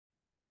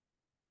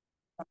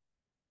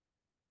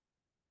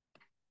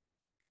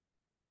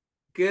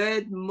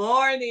Good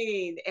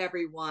morning,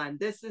 everyone.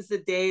 This is the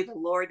day the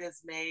Lord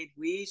has made.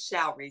 We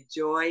shall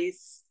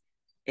rejoice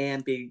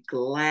and be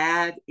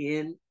glad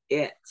in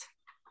it.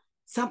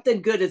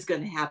 Something good is going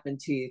to happen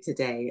to you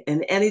today,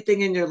 and anything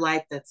in your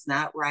life that's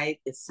not right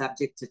is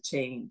subject to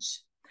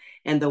change.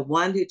 And the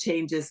one who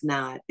changes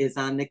not is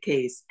on the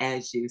case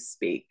as you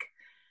speak.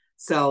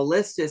 So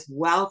let's just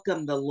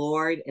welcome the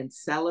Lord and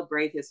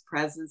celebrate his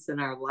presence in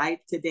our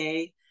life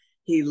today.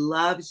 He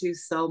loves you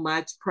so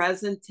much,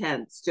 present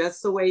tense,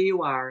 just the way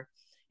you are.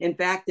 In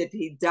fact, if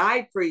he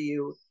died for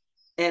you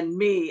and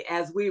me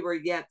as we were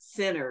yet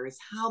sinners,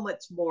 how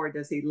much more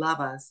does he love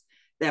us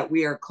that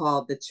we are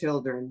called the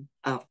children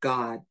of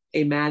God?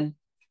 Amen.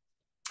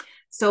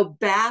 So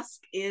bask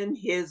in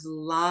his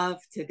love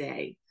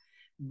today.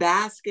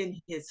 Bask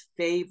in his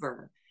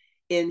favor,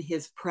 in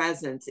his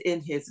presence,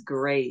 in his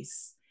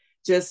grace.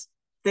 Just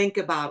think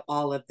about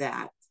all of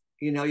that.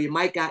 You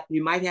might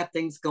have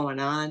things going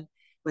on,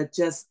 but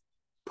just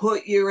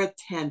put your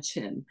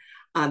attention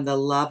on the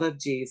love of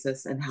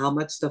Jesus and how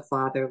much the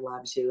Father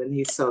loves you, and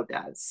he so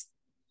does.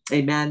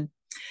 Amen.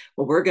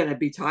 Well, we're going to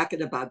be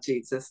talking about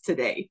Jesus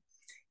today.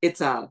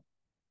 It's a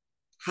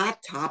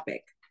hot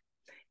topic.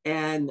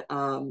 And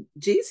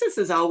Jesus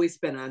has always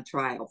been on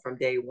trial from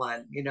day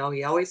one.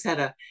 He always had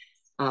to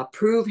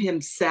prove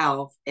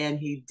himself, and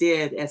he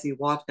did as he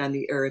walked on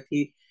the earth.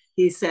 He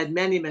said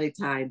many, many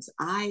times,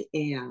 I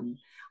am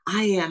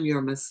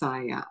your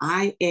Messiah.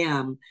 I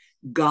am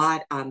God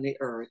on the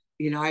earth.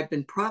 I've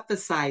been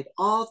prophesied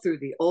all through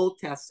the Old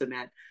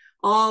Testament,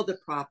 all the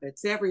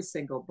prophets, every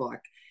single book.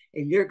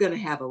 And you're going to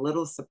have a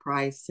little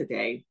surprise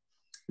today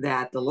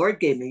that the Lord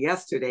gave me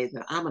yesterday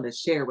that I'm going to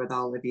share with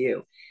all of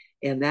you.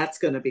 And that's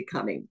going to be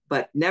coming.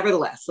 But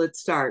nevertheless, let's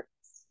start.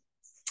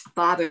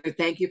 Father,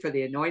 thank you for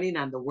the anointing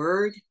on the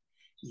word,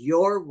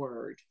 your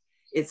word.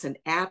 It's an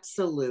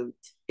absolute.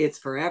 It's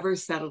forever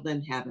settled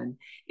in heaven.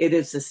 It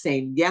is the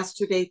same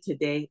yesterday,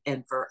 today,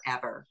 and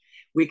forever.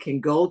 We can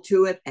go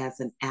to it as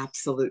an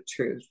absolute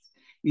truth.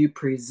 You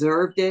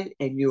preserved it,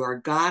 and you are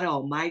God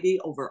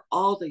Almighty over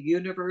all the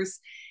universe.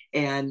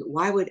 And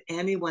why would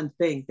anyone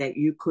think that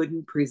you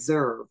couldn't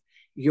preserve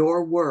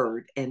your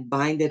word and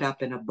bind it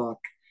up in a book?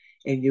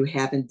 And you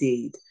have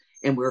indeed.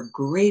 And we're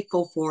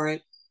grateful for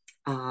it.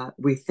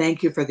 We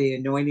thank you for the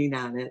anointing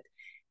on it.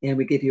 And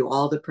we give you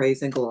all the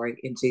praise and glory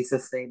in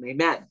Jesus' name.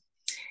 Amen.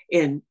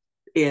 In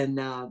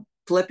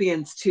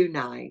Philippians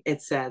 2:9,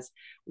 it says,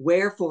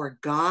 wherefore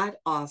God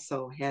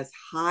also has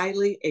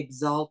highly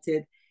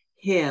exalted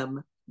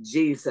him,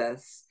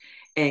 Jesus,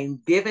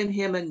 and given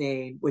him a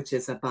name which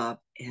is above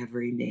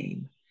every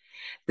name.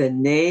 The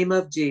name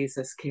of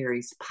Jesus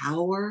carries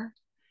power,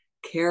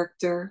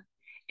 character,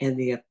 and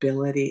the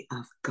ability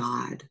of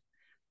God.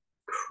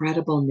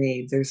 Incredible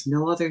name. There's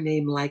no other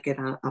name like it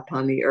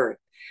upon the earth.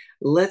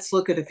 Let's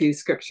look at a few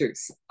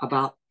scriptures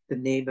about the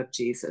name of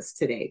Jesus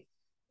today.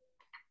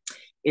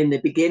 In the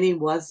beginning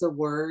was the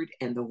Word,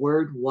 and the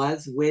Word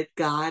was with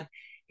God,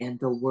 and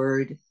the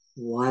Word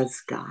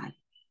was God.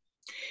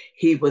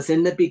 He was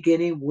in the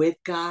beginning with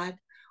God.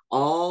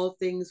 All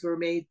things were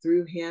made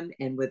through him,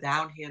 and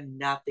without him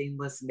nothing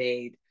was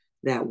made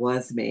that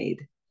was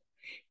made.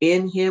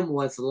 In him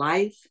was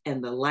life,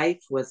 and the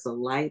life was the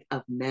light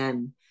of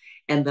men.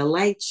 And the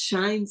light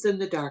shines in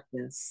the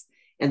darkness,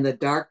 and the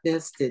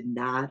darkness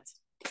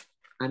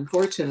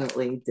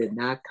unfortunately, did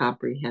not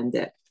comprehend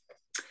it.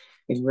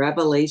 In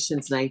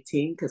Revelations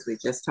 19, because we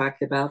just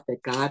talked about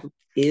that God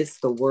is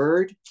the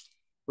Word.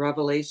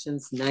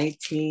 Revelations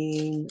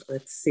 19,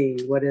 let's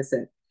see, what is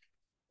it?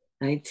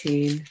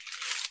 19,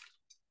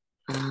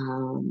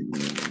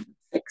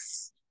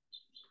 6.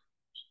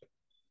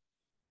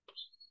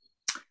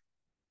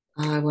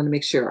 I want to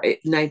make sure.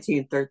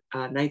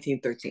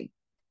 19:13.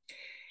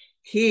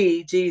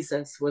 He,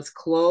 Jesus, was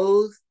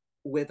clothed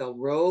with a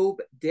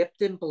robe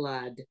dipped in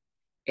blood,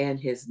 and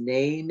his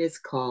name is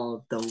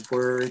called the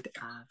Word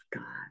of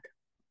God.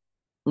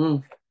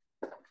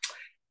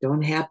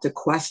 Don't have to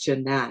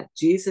question that.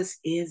 Jesus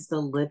is the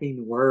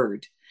living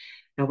Word.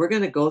 Now we're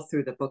going to go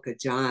through the book of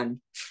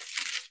John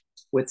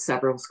with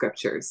several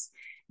scriptures.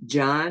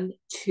 John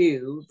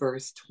 2,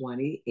 verse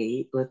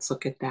 28. Let's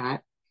look at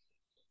that.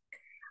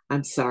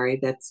 I'm sorry,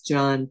 that's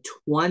John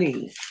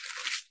 20.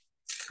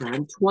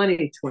 John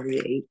 20,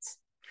 28.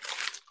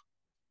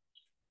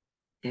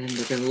 And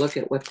we're going to look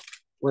at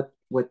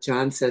what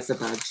John says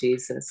about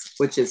Jesus,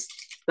 which is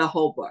the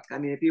whole book. I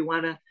mean, if you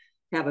want to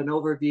have an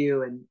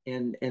overview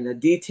and a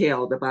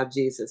detailed about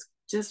Jesus,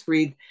 just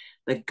read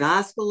the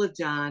Gospel of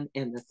John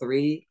and the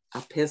 3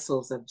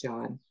 epistles of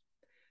John.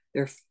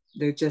 They're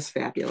just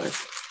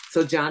fabulous.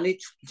 So John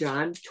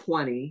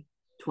 20,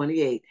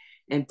 28.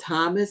 And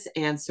Thomas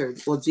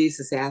answered, well,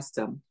 Jesus asked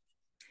him,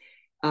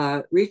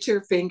 reach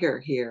your finger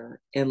here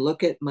and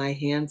look at my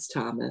hands,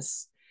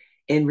 Thomas,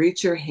 and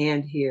reach your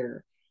hand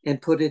here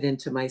and put it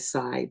into my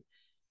side.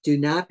 Do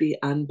not be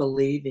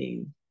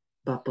unbelieving,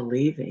 but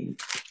believing.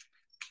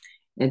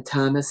 And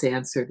Thomas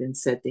answered and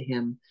said to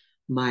him,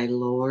 my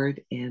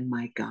Lord and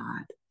my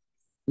God.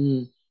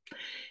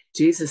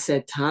 Jesus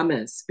said,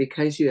 Thomas,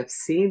 because you have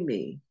seen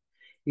me,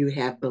 you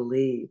have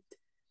believed.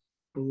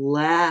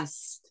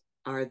 Blessed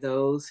are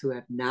those who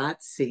have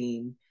not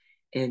seen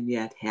and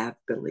yet have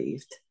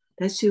believed.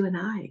 That's you and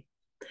I.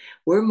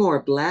 We're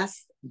more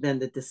blessed than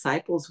the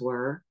disciples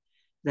were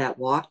that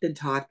walked and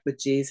talked with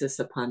Jesus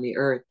upon the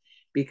earth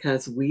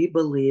because we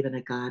believe in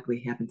a God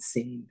we haven't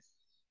seen.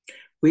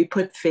 We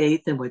put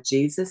faith in what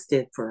Jesus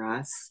did for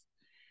us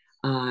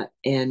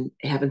and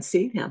haven't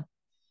seen him.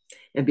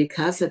 And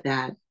because of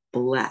that,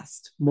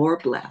 blessed, more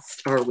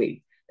blessed are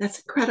we. That's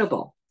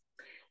incredible.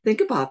 Think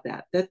about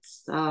that.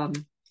 That's, I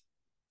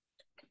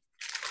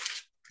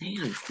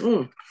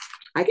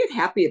get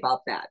happy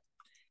about that.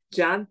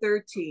 John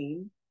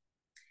 13,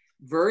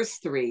 verse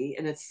 3,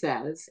 and it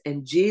says,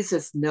 and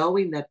Jesus,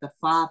 knowing that the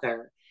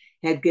Father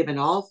had given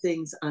all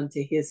things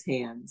unto his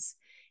hands,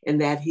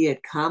 and that he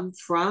had come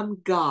from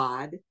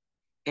God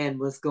and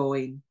was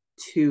going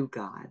to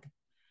God.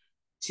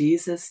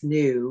 Jesus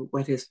knew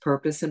what his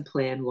purpose and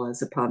plan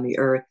was upon the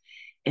earth,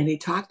 and he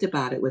talked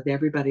about it with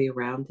everybody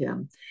around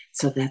him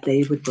so that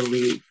they would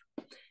believe.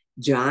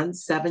 John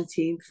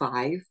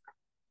 17:5.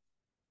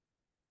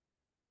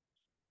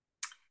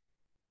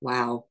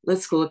 Wow.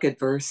 Let's look at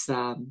verse,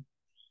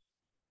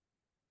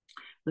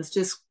 let's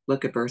just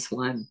look at verse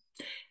 1.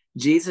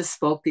 Jesus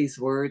spoke these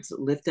words,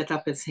 lifted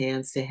up his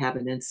hands to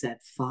heaven and said,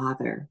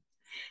 Father,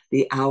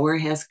 the hour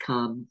has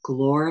come.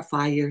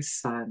 Glorify your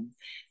Son,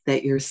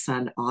 that your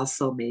Son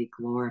also may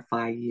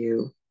glorify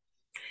you.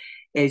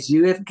 As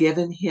you have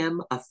given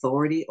him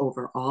authority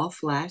over all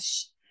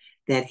flesh,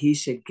 that he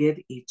should give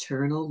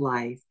eternal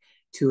life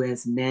to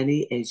as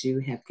many as you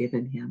have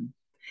given him.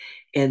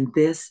 And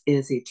this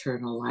is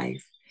eternal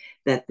life,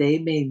 that they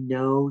may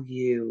know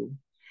you,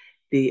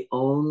 the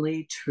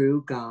only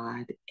true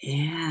God,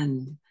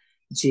 and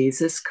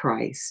Jesus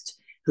Christ,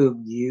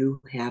 whom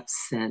you have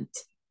sent.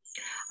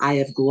 I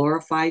have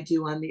glorified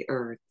you on the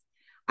earth.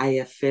 I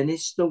have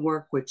finished the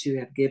work which you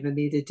have given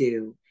me to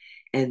do.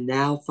 And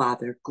now,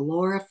 Father,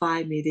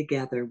 glorify me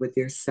together with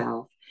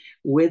yourself,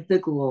 with the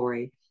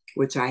glory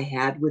which I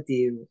had with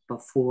you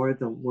before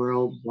the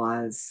world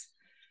was.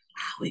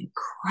 Wow,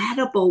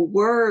 incredible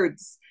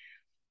words.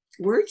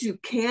 Words you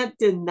can't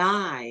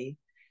deny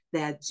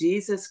that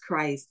Jesus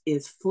Christ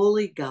is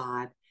fully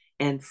God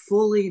and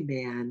fully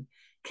man,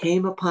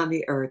 came upon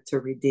the earth to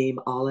redeem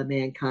all of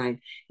mankind.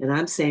 And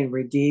I'm saying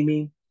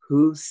redeeming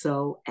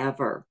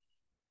whosoever.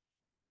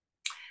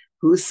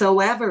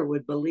 Whosoever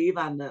would believe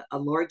on the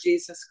Lord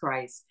Jesus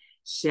Christ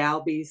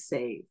shall be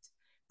saved.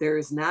 There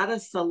is not a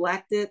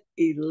selected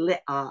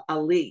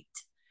elite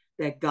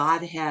that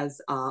God has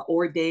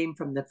ordained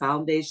from the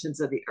foundations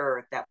of the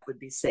earth that would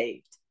be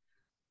saved.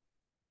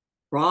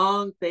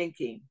 Wrong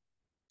thinking.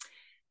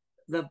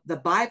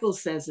 The Bible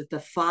says that the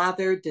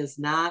Father does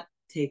not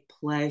take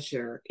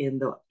pleasure in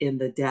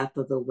the death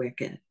of the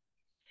wicked.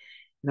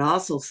 It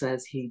also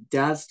says he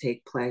does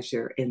take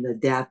pleasure in the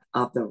death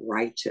of the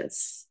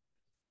righteous.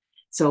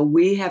 So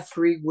we have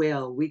free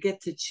will. We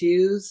get to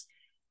choose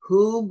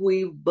whom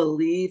we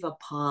believe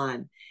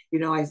upon. You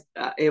know,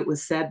 it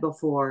was said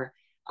before,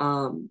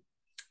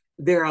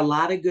 there are a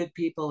lot of good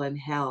people in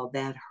hell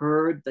that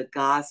heard the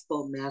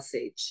gospel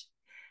message,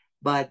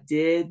 but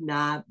did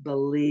not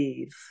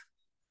believe,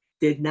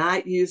 did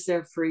not use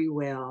their free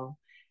will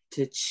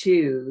to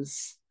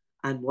choose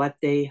on what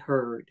they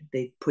heard.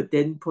 They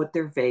didn't put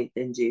their faith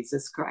in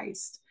Jesus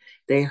Christ.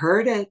 They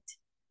heard it.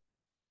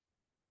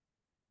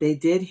 They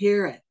did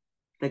hear it,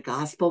 the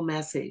gospel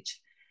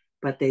message,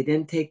 but they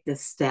didn't take the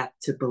step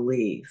to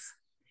believe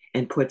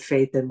and put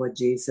faith in what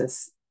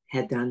Jesus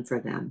had done for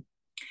them.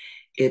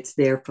 It's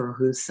there for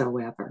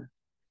whosoever.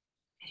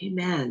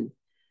 Amen.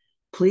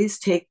 Please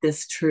take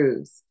this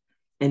truth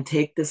and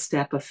take the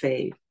step of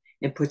faith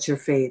and put your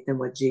faith in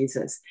what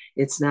Jesus.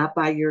 It's not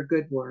by your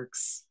good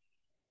works.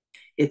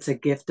 It's a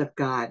gift of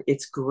God.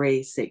 It's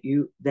grace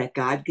that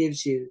God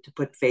gives you to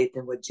put faith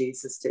in what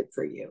Jesus did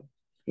for you.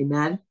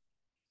 Amen.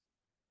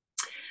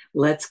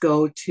 Let's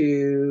go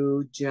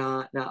to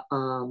John.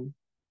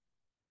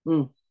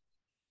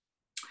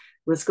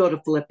 Let's go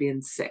to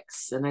Philippians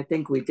 6. And I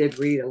think we did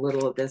read a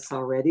little of this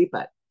already,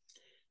 but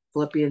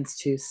Philippians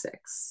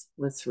 2:6.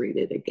 Let's read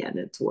it again.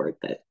 It's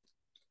worth it.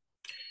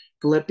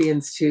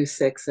 Philippians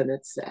 2:6, and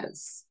it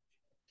says,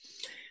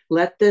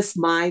 let this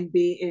mind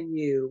be in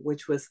you,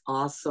 which was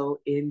also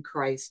in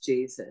Christ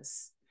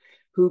Jesus,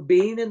 who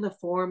being in the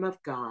form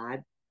of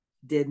God,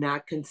 did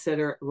not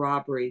consider it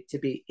robbery to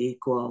be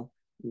equal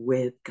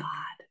with God,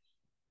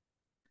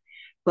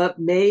 but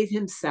made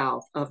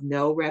himself of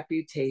no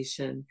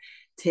reputation,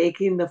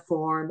 taking the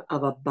form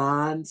of a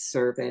bond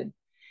servant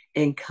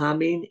and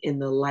coming in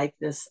the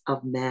likeness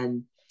of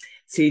men.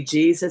 See,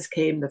 Jesus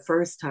came the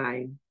first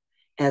time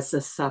as a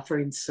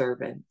suffering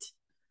servant.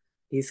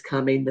 He's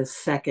coming the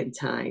second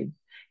time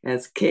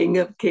as King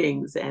of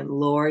Kings and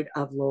Lord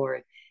of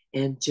Lords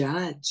and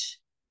judge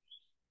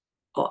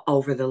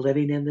over the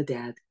living and the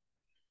dead.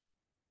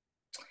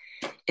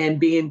 And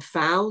being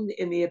found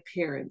in the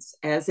appearance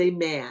as a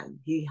man,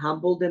 he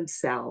humbled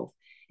himself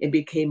and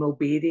became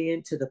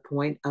obedient to the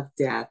point of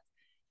death,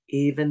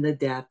 even the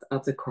death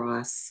of the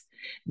cross.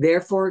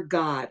 Therefore,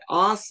 God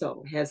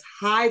also has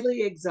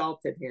highly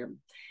exalted him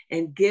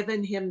and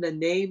given him the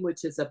name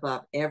which is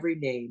above every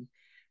name,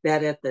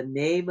 that at the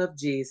name of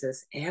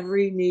Jesus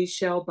every knee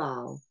shall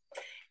bow,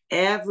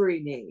 every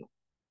knee,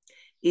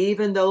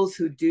 even those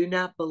who do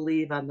not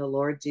believe on the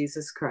Lord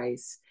Jesus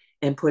Christ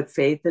and put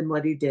faith in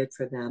what he did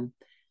for them,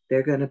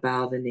 they're going to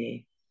bow the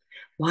knee.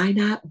 Why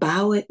not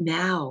bow it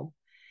now?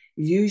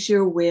 Use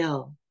your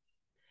will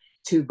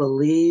to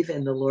believe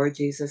in the Lord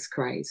Jesus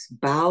Christ.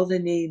 Bow the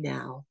knee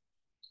now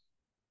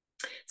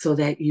so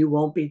that you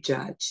won't be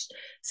judged.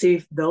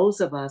 See,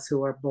 those of us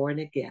who are born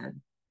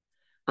again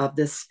of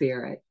the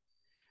Spirit,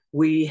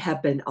 we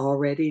have been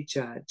already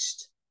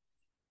judged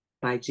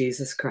by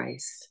Jesus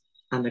Christ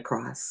on the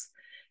cross.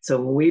 So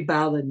when we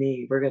bow the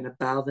knee, we're going to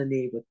bow the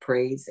knee with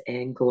praise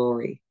and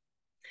glory.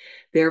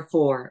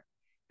 Therefore,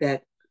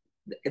 that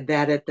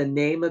at the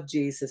name of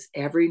Jesus,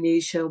 every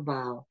knee shall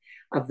bow,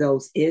 of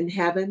those in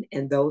heaven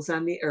and those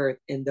on the earth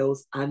and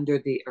those under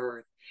the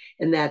earth,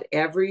 and that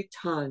every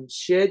tongue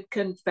should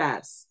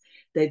confess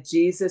that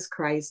Jesus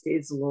Christ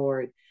is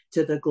Lord,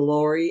 to the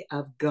glory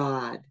of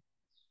God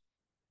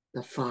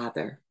the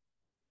Father.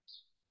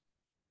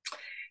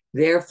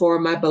 Therefore,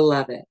 my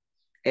beloved,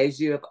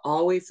 as you have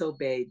always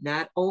obeyed,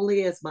 not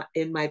only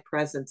in my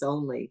presence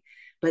only,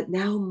 but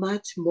now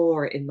much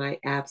more in my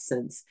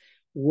absence,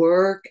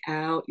 work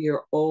out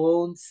your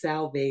own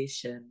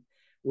salvation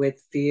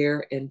with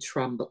fear and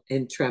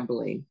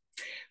trembling.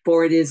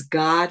 For it is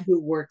God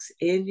who works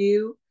in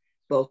you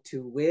both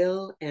to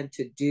will and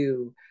to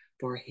do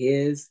for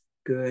his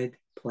good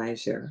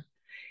pleasure.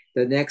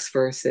 The next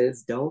verse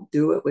is, don't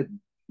do it with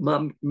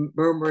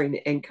murmuring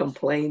and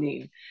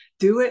complaining.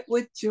 Do it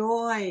with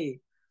joy.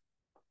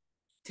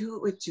 Do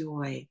it with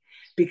joy,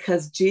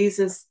 because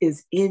Jesus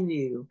is in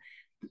you,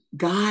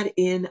 God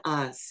in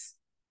us,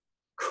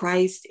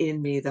 Christ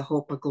in me, the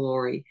hope of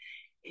glory.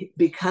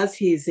 Because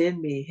he's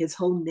in me, his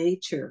whole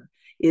nature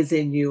is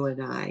in you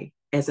and I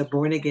as a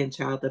born again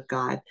child of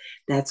God.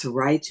 That's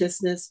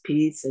righteousness,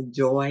 peace, and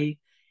joy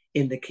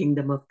in the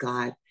kingdom of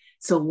God.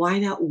 So why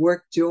not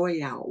work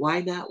joy out?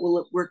 Why not will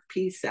it work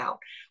peace out?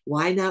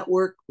 Why not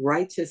work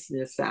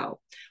righteousness out?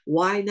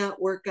 Why not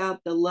work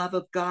out the love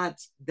of God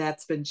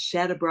that's been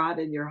shed abroad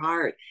in your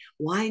heart?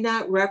 Why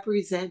not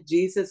represent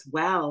Jesus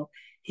well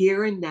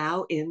here and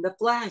now in the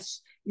flesh?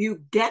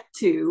 You get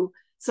to,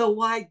 so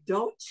why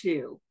don't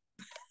you?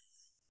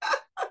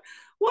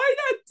 Why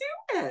not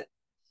do it?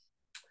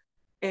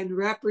 And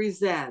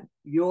represent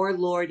your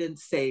Lord and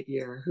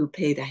Savior, who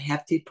paid a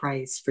hefty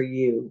price for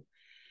you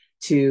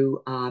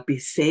to be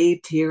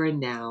saved here and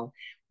now,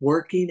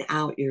 working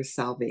out your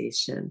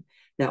salvation,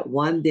 that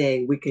one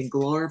day we can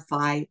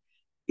glorify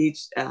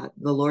the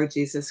Lord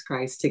Jesus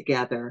Christ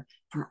together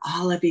for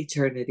all of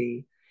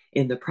eternity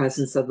in the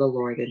presence of the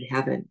Lord in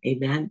heaven.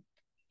 Amen.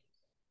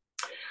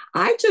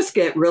 I just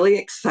get really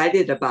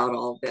excited about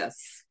all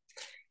this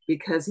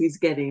because he's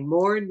getting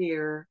more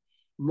near,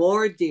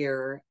 more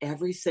dear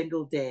every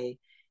single day,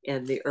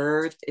 and the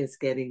earth is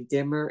getting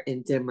dimmer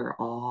and dimmer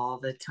all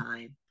the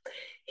time.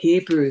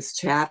 Hebrews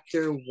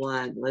chapter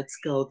 1, let's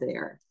go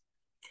there.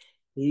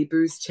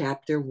 Hebrews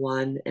chapter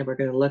 1, and we're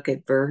going to look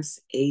at verse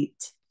 8.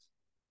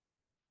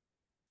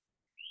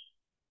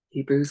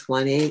 Hebrews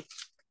 1:8.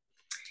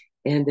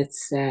 And it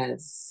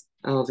says,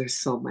 oh, there's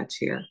so much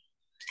here.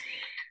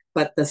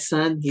 But the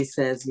Son, he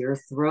says, your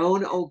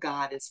throne, O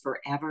God, is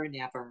forever and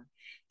ever.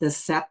 The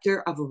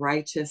scepter of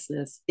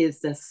righteousness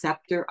is the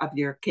scepter of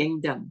your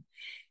kingdom.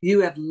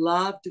 You have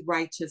loved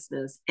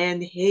righteousness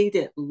and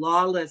hated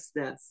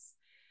lawlessness.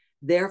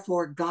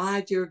 Therefore,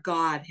 God, your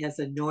God, has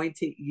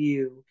anointed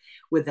you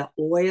with the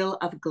oil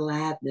of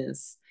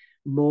gladness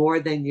more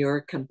than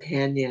your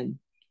companion.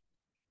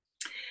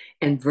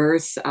 And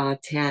verse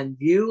 10,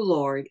 you,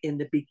 Lord, in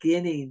the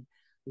beginning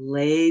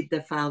laid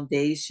the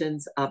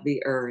foundations of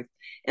the earth,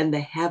 and the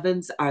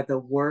heavens are the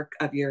work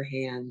of your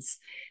hands.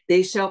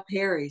 They shall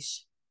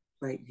perish,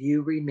 but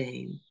you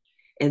remain,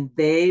 and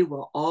they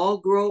will all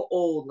grow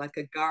old like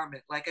a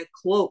garment, like a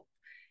cloak.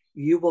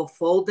 You will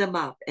fold them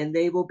up and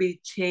they will be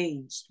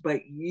changed,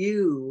 but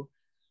you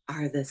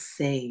are the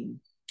same.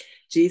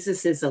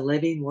 Jesus is a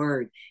living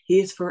word. He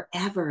is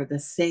forever the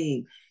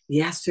same,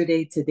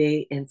 yesterday,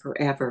 today, and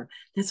forever.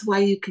 That's why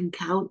you can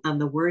count on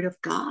the word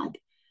of God.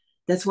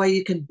 That's why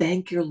you can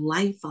bank your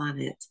life on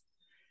it.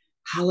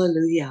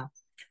 Hallelujah.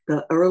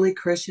 The early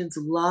Christians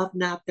loved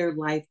not their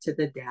life to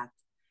the death.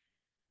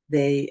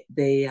 They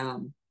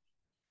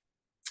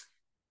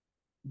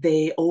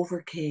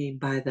overcame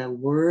by the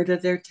word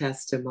of their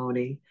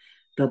testimony,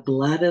 the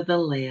blood of the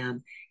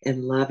Lamb,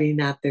 and loving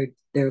not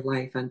their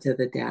life unto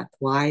the death.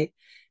 Why?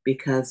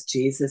 Because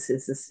Jesus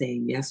is the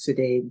same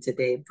yesterday and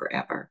today and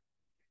forever.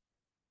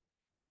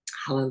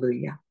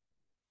 Hallelujah.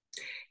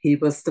 He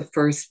was the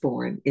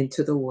firstborn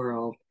into the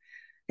world,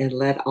 and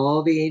let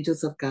all the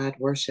angels of God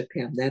worship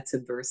him. That's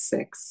in verse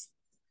 6.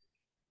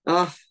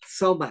 Oh,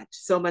 so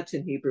much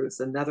in Hebrews,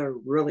 another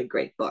really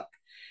great book.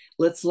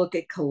 Let's look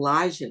at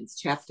Colossians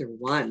chapter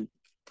 1.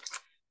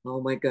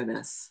 Oh my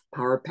goodness,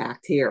 power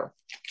packed here.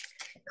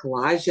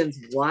 Colossians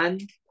 1,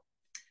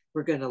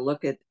 We're going to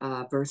look at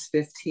verse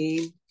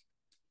 15.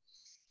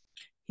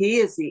 He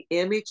is the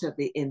image of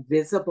the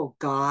invisible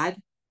God.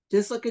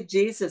 Just look at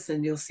Jesus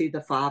and you'll see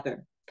the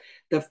Father,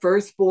 the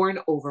firstborn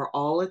over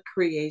all of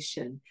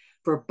creation.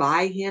 For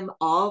by him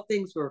all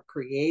things were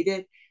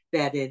created,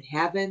 that in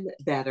heaven,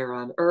 that are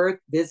on earth,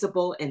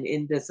 visible and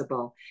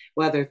invisible,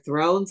 whether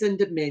thrones and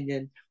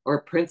dominion,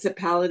 or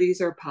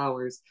principalities or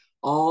powers,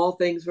 all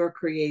things were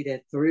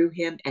created through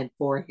him and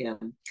for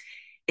him.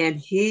 And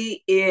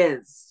he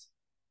is,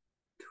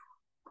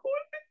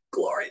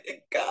 glory to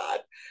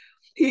God,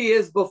 he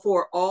is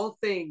before all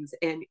things,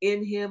 and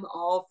in him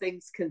all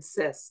things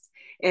consist.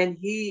 And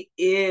he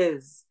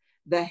is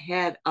the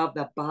head of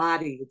the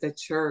body, the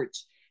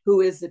church,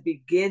 who is the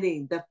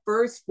beginning, the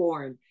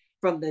firstborn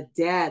from the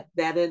dead,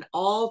 that in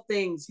all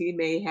things he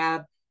may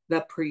have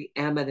the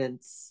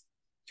preeminence.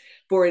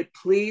 For it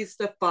pleased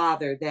the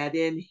Father that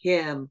in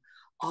him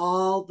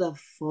all the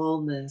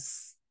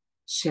fullness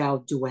shall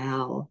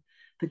dwell.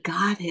 The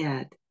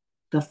Godhead,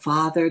 the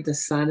Father, the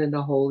Son, and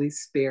the Holy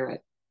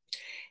Spirit.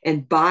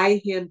 And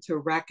by him to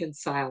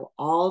reconcile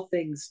all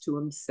things to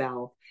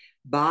himself,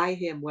 by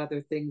him,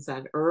 whether things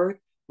on earth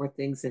or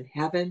things in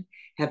heaven,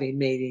 having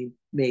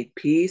made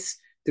peace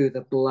through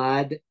the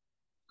blood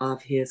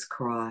of his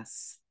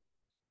cross.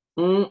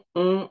 Glory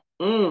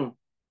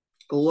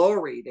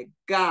to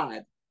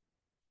God.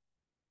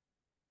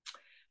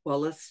 Well,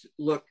 let's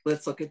look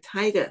at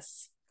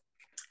Titus.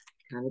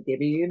 Kind of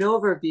giving you an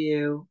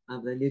overview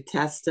of the New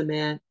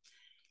Testament.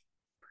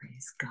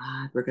 Praise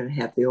God. We're going to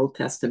have the Old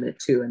Testament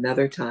too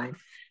another time.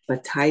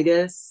 But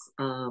Titus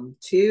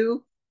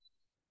 2,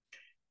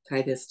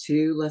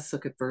 let's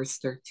look at verse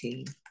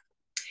 13.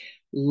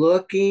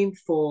 Looking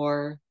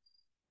for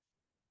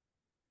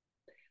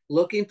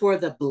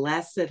the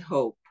blessed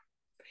hope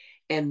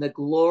and the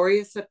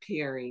glorious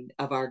appearing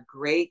of our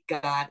great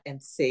God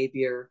and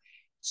Savior,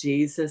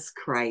 Jesus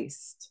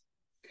Christ,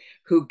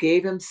 who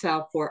gave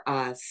himself for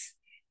us,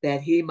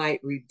 that he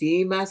might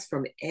redeem us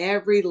from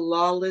every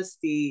lawless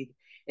deed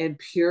and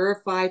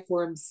purify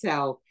for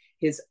himself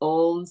his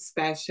own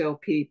special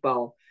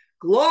people.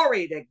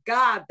 Glory to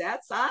God,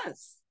 that's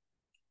us,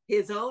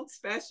 his own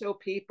special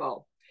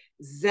people,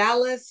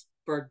 zealous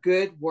for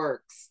good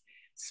works.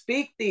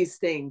 Speak these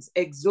things,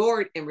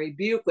 exhort and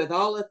rebuke with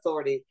all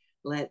authority.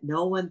 Let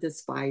no one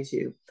despise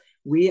you.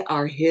 We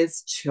are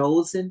his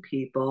chosen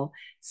people,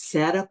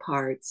 set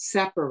apart,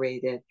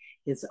 separated,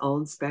 his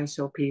own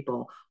special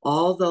people,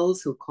 all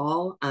those who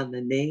call on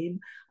the name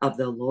of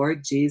the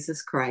Lord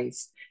Jesus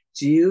Christ,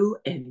 Jew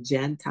and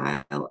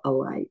Gentile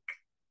alike.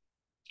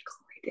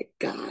 Glory to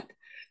God.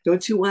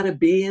 Don't you want to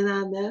be in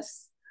on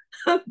this?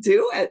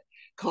 Do it.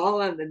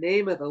 Call on the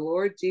name of the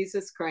Lord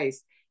Jesus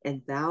Christ,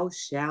 and thou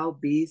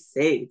shalt be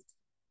saved.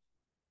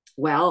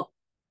 Well,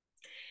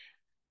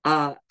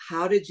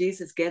 how did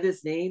Jesus get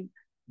his name?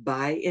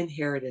 By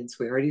inheritance.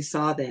 We already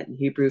saw that in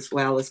Hebrews.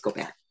 Well, let's go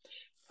back.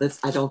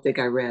 I don't think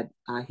I read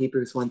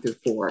Hebrews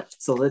 1-4.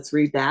 So let's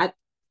read that.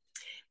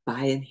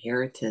 By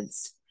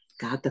inheritance,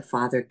 God the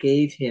Father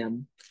gave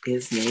him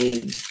his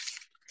name.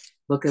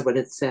 Look at what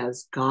it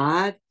says.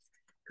 God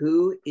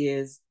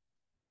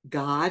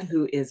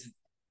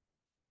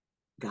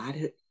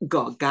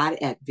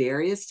at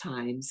various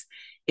times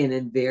and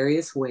in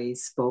various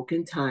ways spoke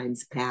in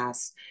times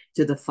past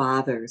to the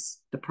fathers,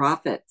 the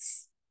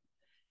prophets,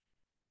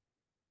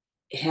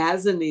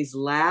 has in these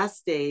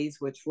last days,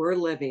 which we're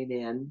living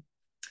in,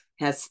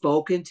 has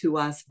spoken to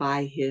us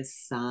by his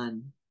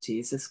Son,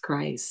 Jesus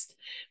Christ,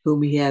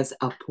 whom he has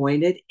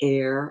appointed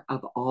heir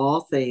of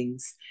all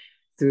things,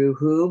 through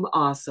whom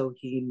also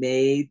he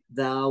made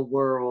the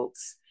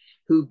worlds,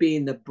 who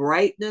being the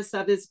brightness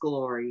of his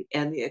glory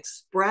and the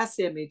express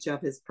image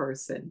of his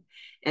person,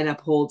 and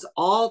upholds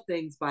all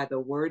things by the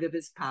word of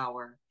his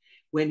power,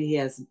 when he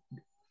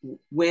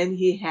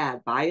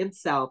had by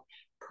himself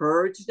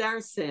purged our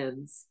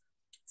sins,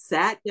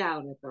 sat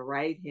down at the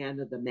right hand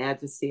of the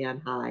majesty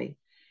on high,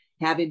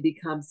 having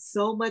become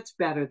so much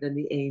better than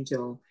the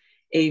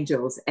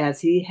angels, as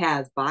he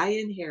has by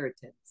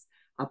inheritance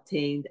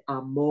obtained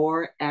a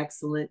more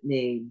excellent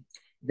name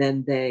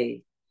than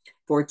they.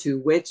 For to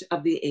which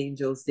of the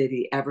angels did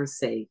he ever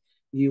say,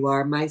 "You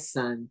are my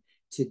son,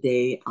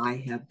 today I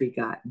have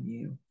begotten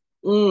you"?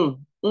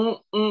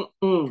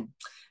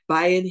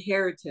 By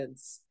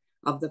inheritance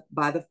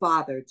by the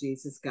Father,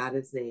 Jesus got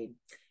his name.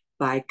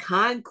 By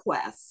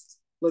conquest,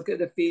 look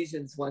at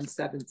Ephesians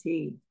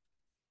 1:17.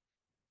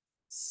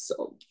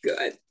 So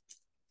good.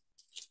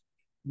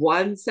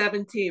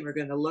 1:17. We're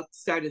going to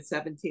start at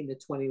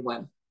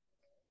 17-21.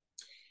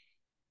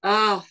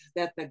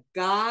 That the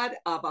God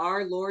of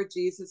our Lord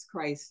Jesus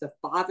Christ, the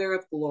Father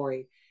of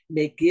glory,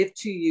 may give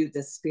to you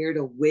the spirit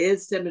of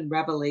wisdom and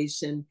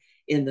revelation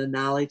in the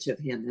knowledge of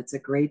him. That's a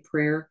great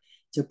prayer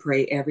to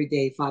pray every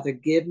day. Father,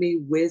 give me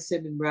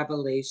wisdom and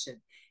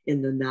revelation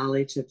in the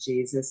knowledge of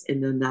Jesus,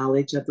 in the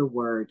knowledge of the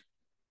word.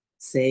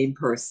 Same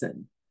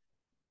person.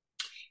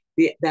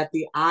 That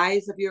the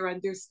eyes of your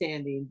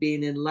understanding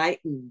being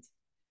enlightened,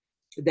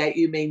 that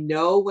you may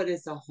know what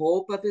is the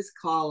hope of his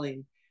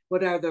calling,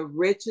 What are the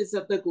riches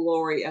of the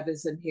glory of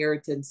his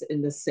inheritance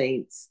in the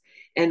saints?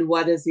 And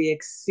what is the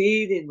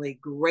exceedingly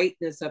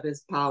greatness of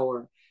his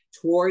power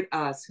toward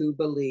us who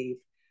believe,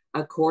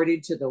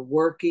 according to the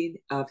working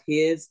of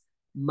his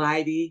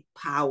mighty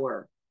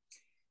power?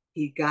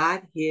 He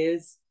got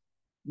his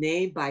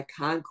name by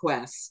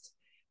conquest,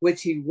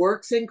 which he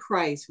works in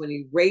Christ when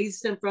he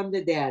raised him from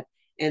the dead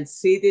and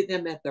seated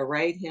him at the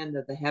right hand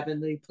of the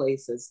heavenly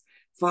places,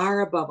 far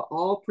above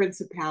all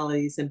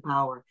principalities and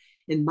power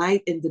and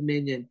might and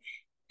dominion,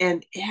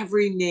 and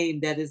every name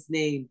that is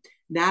named,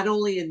 not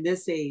only in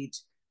this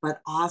age,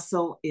 but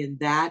also in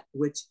that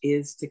which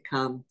is to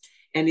come.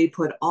 And he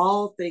put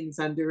all things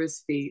under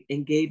his feet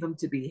and gave him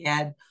to be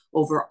head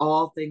over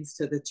all things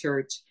to the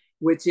church,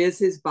 which is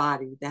his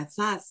body. That's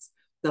us,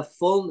 the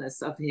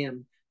fullness of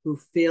him who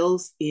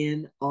fills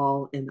in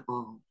all.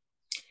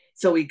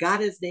 So he got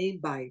his name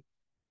by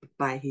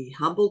he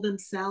humbled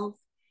himself,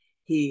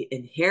 he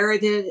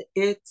inherited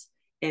it,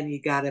 and he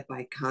got it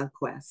by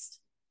conquest.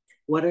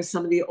 What are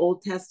some of the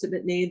Old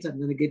Testament names? I'm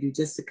going to give you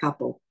just a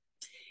couple.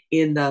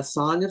 In the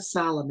Song of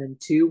Solomon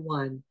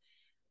 2:1,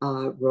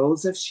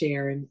 Rose of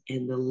Sharon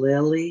and the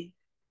Lily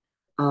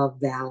of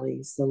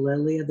Valleys, the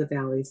Lily of the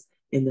Valleys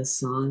in the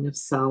Song of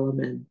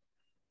Solomon.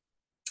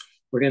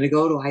 We're going to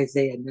go to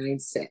Isaiah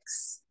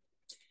 9:6.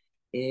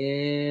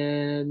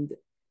 And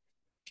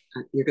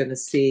you're going to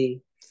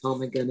see, oh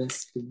my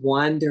goodness,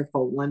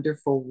 wonderful,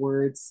 wonderful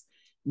words,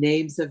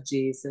 names of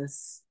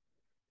Jesus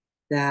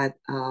that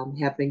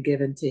have been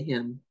given to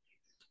him.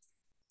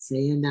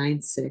 Isaiah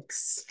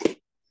 9:6.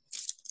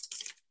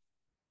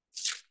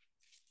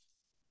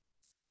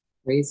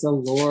 Praise the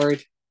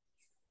Lord.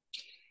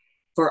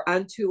 For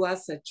unto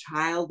us a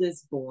child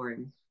is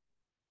born.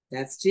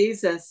 That's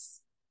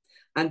Jesus.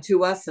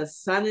 Unto us a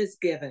son is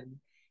given,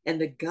 and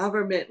the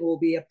government will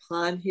be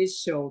upon his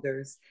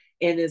shoulders,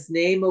 and his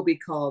name will be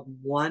called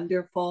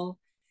Wonderful,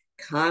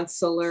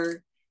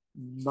 Counselor,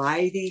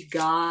 Mighty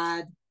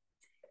God,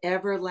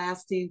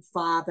 Everlasting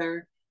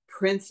Father,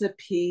 Prince of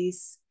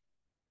Peace.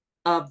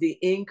 Of the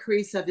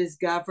increase of his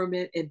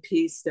government and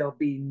peace, there'll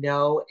be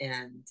no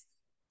end.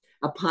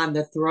 Upon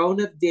the throne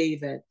of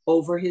David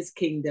over his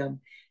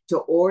kingdom, to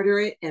order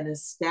it and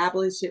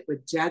establish it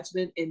with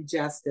judgment and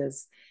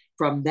justice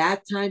from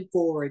that time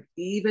forward,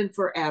 even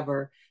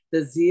forever.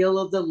 The zeal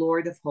of the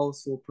Lord of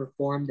hosts will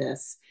perform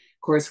this.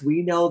 Of course,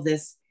 we know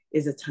this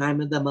is a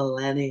time of the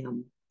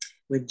millennium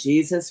when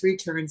Jesus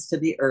returns to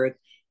the earth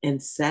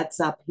and sets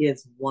up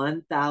his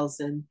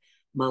 1,000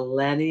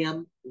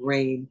 millennium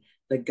reign.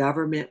 The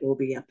government will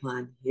be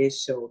upon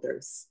his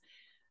shoulders.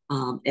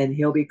 And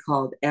he'll be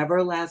called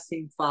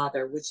Everlasting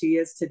Father, which he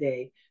is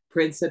today,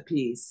 Prince of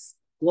Peace.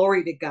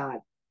 Glory to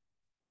God.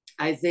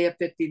 Isaiah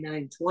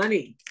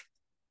 59:20.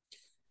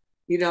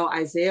 You know,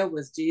 Isaiah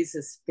was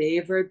Jesus'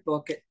 favorite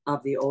book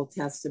of the Old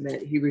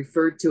Testament. He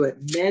referred to it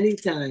many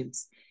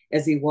times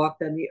as he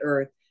walked on the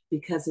earth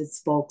because it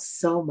spoke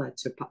so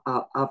much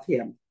of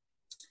him.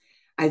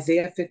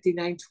 Isaiah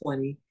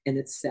 59:20, and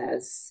it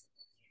says,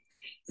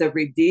 the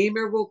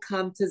Redeemer will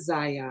come to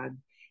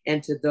Zion,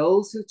 and to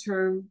those who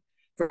turn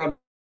from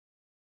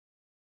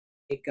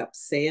Jacob,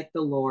 saith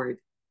the Lord.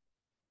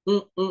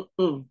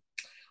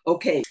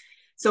 Okay,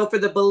 so for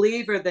the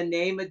believer, the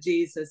name of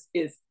Jesus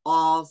is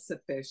all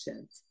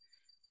sufficient.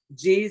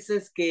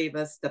 Jesus gave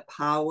us the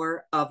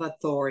power of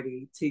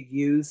authority to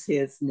use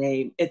his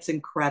name. It's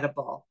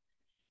incredible.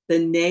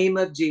 The name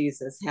of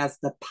Jesus has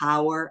the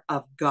power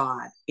of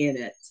God in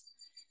it.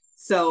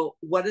 So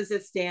what does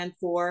it stand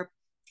for?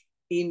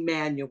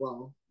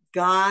 Emmanuel,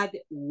 God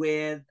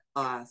with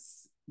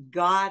us.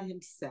 God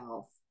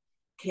himself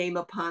came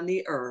upon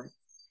the earth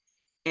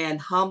and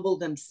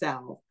humbled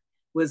himself,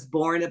 was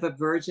born of a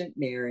Virgin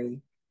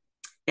Mary,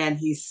 and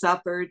he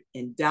suffered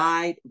and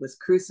died, was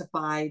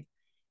crucified,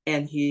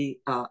 and he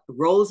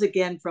rose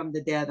again from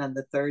the dead on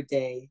the third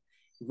day,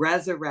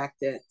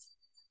 resurrected,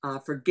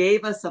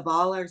 forgave us of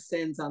all our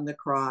sins on the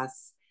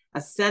cross,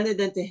 ascended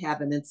into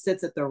heaven, and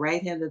sits at the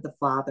right hand of the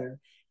Father,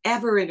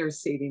 ever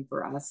interceding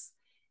for us.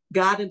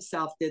 God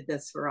himself did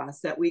this for us,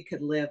 that we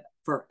could live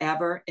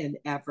forever and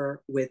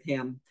ever with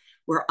him.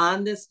 We're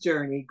on this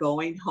journey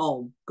going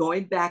home,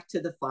 going back to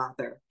the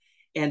Father,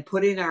 and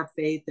putting our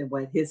faith in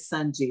what his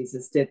son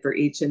Jesus did for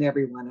each and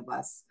every one of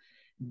us.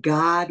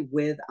 God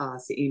with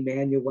us,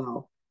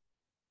 Emmanuel.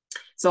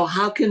 So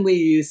how can we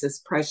use this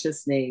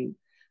precious name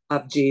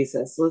of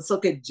Jesus? Let's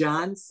look at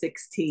John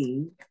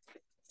 16.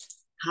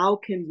 How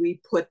can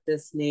we put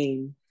this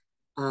name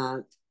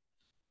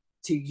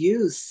to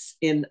use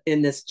in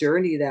this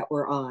journey that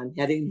we're on,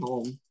 heading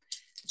home?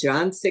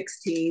 John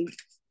 16,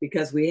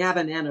 because we have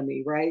an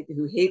enemy, right,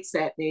 who hates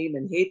that name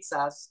and hates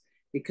us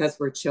because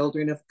we're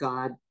children of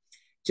God.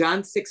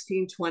 John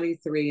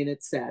 16:23, and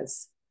it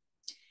says,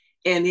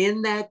 and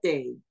in that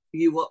day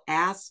you will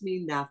ask me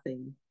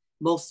nothing.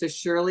 Most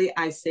assuredly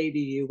I say to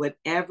you,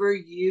 whatever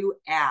you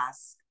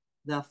ask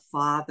the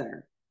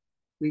Father,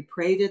 we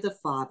pray to the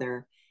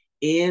Father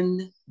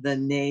in the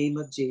name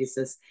of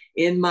Jesus.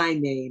 In my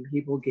name,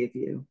 he will give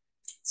you.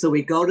 So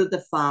we go to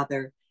the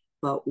Father,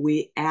 but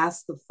we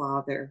ask the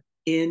Father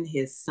in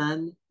his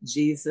son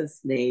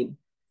Jesus' name.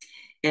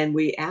 And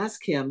we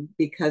ask him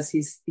because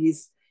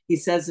he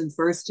says in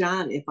First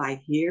John, if I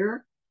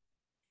hear,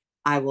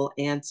 I will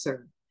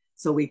answer.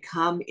 So we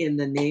come in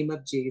the name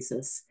of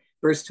Jesus.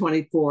 Verse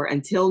 24,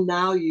 until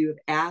now you have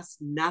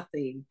asked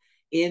nothing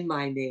in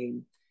my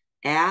name.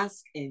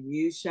 Ask and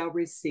you shall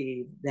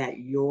receive, that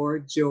your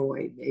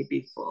joy may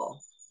be full.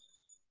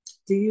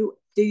 Do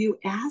you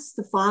ask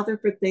the Father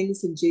for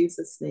things in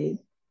Jesus' name?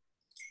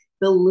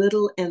 The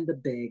little and the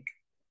big.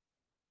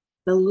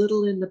 The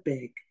little and the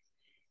big.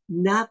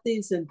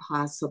 Nothing's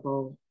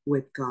impossible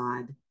with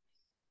God.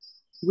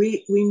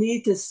 We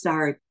need to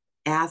start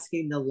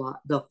asking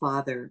the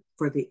Father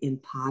for the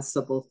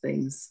impossible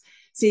things.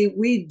 See,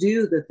 we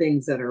do the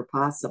things that are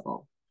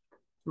possible,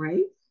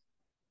 right?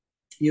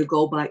 You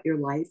go about your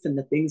life and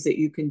the things that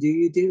you can do,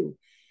 you do.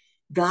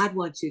 God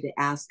wants you to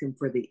ask him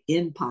for the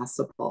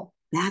impossible.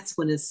 That's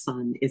when his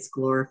son is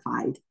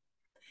glorified.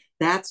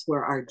 That's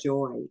where our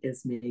joy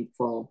is made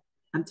full.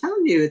 I'm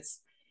telling you,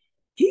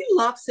 he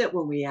loves it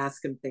when we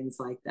ask him things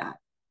like that.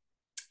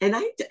 And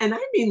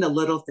I mean the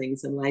little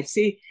things in life.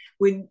 See,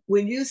 when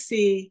you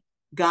see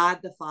God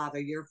the Father,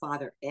 your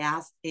Father,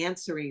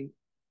 answering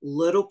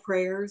little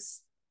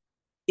prayers,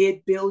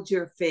 it builds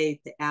your faith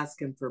to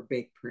ask him for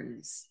big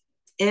prayers.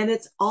 And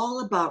it's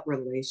all about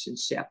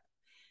relationship.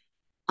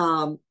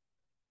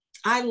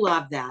 I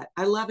love that.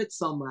 I love it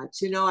so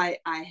much. You know, I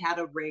had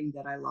a ring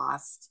that I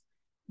lost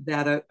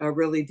that a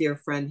really dear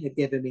friend had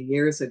given me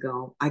years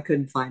ago. I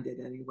couldn't find it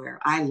anywhere.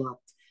 I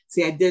looked.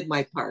 See, I did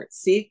my part.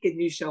 Seek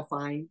and you shall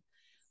find.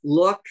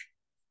 Look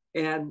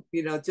and,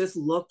 just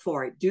look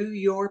for it. Do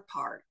your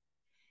part.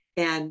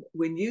 And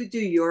when you do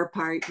your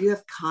part, you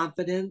have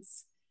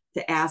confidence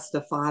to ask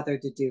the Father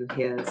to do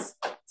his.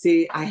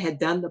 See, I had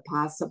done the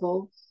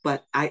possible,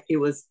 but I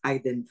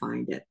didn't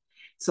find it.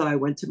 So I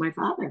went to my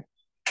Father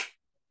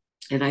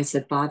and I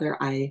said, Father,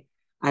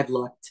 I've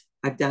looked.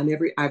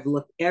 I've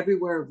looked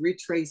everywhere,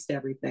 retraced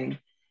everything.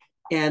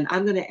 And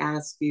I'm going to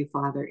ask you,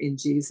 Father, in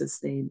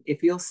Jesus' name,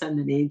 if you'll send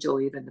an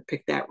angel even to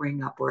pick that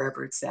ring up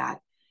wherever it's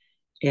at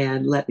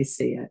and let me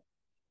see it.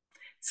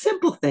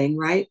 Simple thing,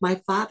 right? My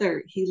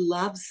Father, he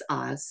loves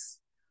us.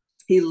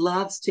 He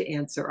loves to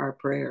answer our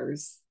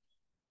prayers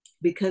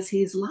because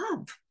he's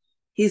love.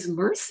 He's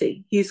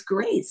mercy. He's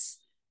grace.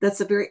 That's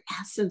the very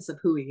essence of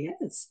who he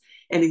is.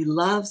 And he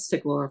loves to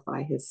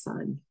glorify his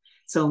son.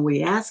 So when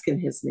we ask in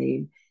his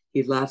name,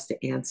 he loves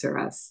to answer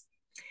us.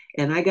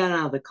 And I got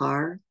out of the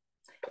car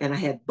and I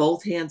had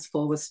both hands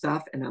full with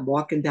stuff and I'm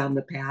walking down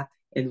the path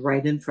and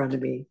right in front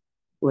of me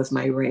was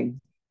my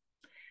ring.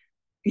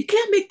 You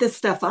can't make this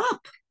stuff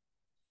up.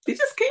 You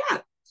just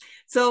can't.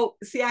 So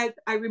see,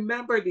 I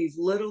remember these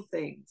little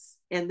things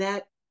and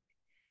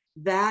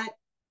that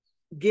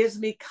gives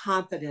me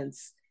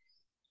confidence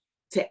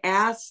to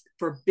ask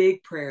for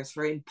big prayers,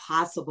 for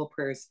impossible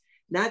prayers,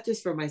 not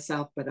just for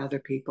myself, but other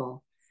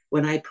people.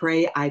 When I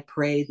pray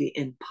the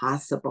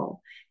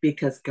impossible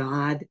because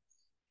God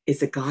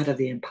is a God of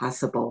the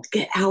impossible.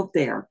 Get out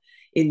there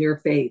in your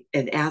faith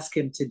and ask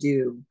him to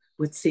do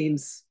what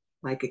seems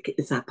like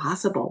it's not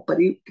possible, but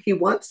he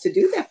wants to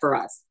do that for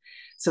us.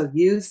 So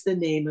use the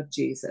name of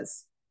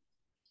Jesus.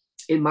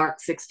 In Mark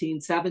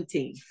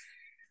 16:17,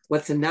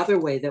 what's another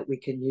way that we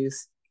can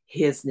use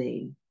his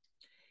name?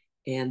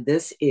 And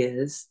this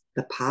is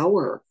the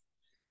power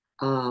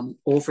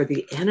over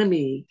the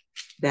enemy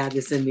that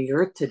is in the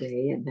earth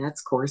today. And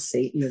that's, of course,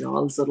 Satan and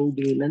all his little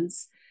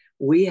demons.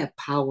 We have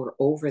power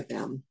over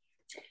them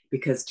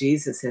because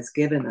Jesus has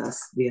given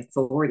us the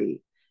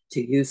authority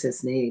to use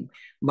his name.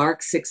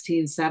 Mark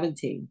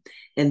 16:17.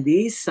 And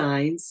these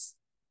signs,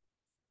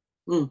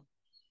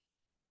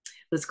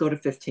 let's go to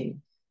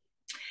 15.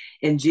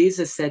 And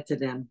Jesus said to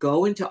them,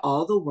 go into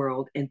all the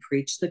world and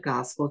preach the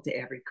gospel to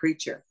every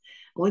creature.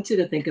 I want you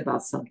to think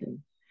about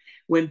something.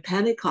 When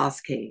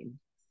Pentecost came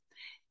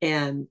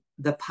and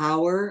the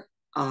power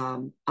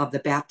of the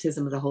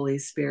baptism of the Holy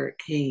Spirit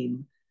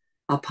came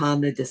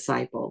upon the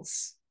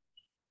disciples,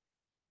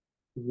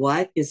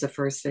 what is the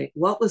first thing?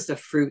 What was the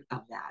fruit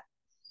of that?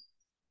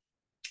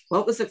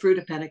 What was the fruit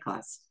of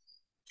Pentecost?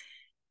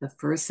 The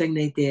first thing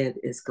they did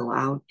is go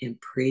out and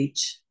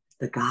preach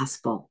the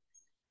gospel.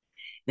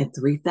 And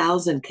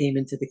 3,000 came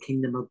into the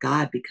kingdom of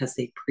God because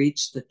they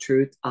preached the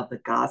truth of the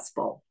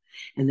gospel.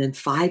 And then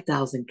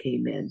 5,000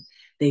 came in.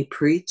 They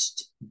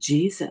preached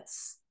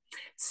Jesus.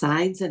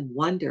 Signs and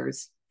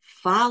wonders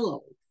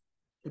followed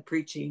the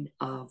preaching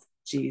of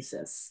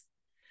Jesus.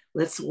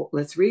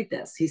 Let's read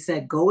this. He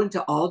said, go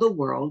into all the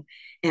world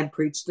and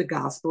preach the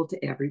gospel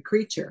to every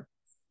creature.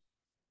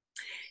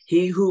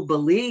 He who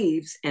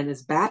believes and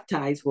is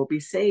baptized will be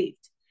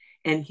saved,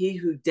 and he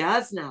who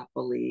does not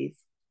believe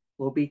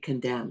will be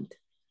condemned.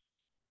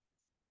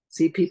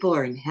 See, people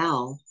are in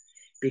hell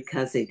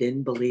because they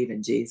didn't believe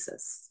in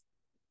Jesus.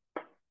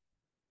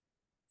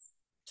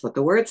 That's what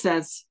the word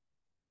says.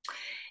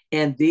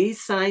 And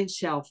these signs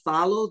shall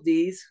follow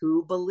these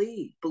who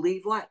believe.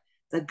 Believe what?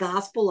 The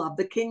gospel of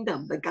the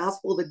kingdom, the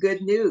gospel, the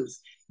good news.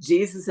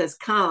 Jesus has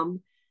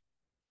come.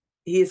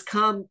 He has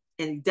come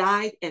and he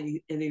died and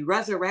he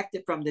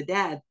resurrected from the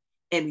dead.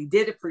 And he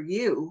did it for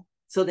you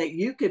so that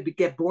you could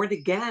get born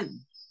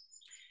again.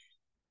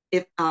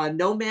 If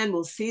no man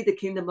will see the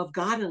kingdom of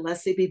God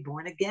unless they be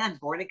born again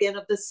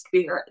of the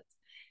Spirit.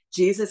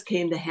 Jesus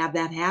came to have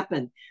that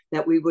happen,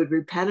 that we would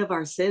repent of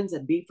our sins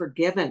and be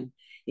forgiven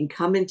and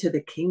come into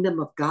the kingdom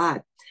of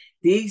God.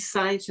 These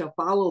signs shall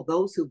follow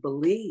those who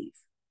believe.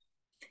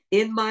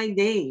 In my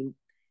name,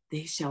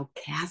 they shall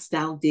cast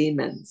out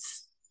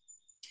demons.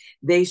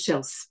 They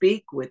shall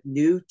speak with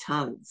new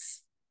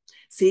tongues.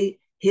 See,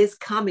 his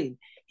coming,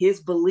 his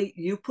belief,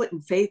 you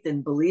putting faith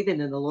and believing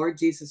in the Lord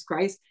Jesus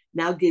Christ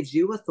now gives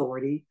you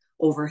authority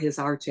over his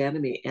arch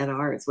enemy and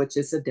ours, which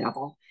is the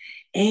devil,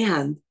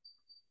 and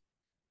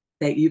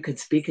that you can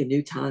speak in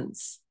new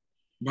tongues.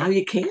 Now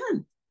you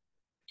can.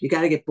 You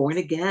got to get born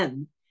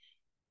again,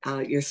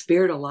 your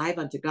spirit alive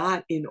unto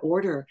God, in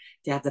order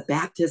to have the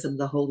baptism of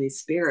the Holy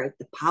Spirit,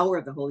 the power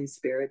of the Holy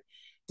Spirit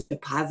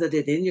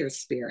deposited in your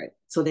spirit,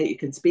 so that you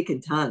can speak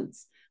in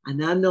tongues,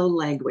 an unknown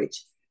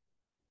language,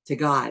 to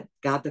God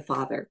the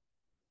Father.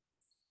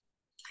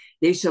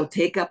 They shall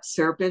take up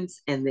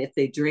serpents, and if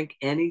they drink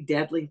any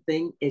deadly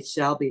thing, it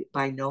shall be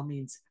by no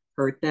means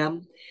hurt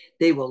them.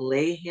 They will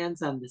lay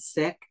hands on the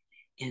sick,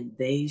 and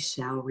they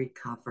shall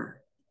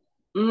recover.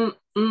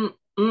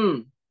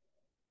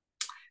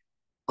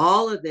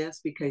 All of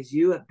this because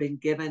you have been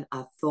given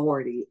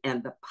authority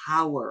and the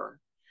power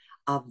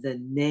of the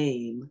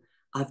name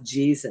of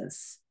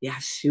Jesus,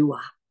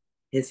 Yeshua,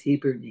 his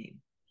Hebrew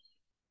name.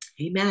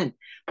 Amen.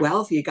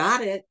 Well, if you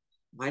got it,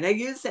 why not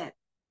use it?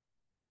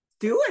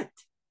 Do it.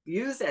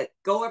 Use it.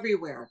 Go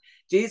everywhere.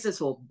 Jesus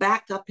will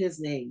back up his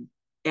name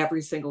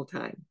every single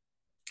time.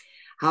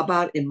 How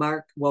about in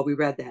Mark? Well, we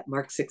read that,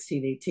 Mark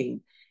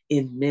 16:18,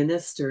 in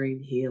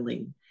ministering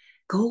healing.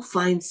 Go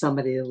find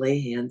somebody to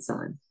lay hands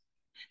on.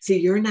 See,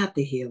 you're not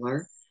the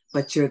healer,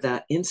 but you're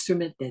the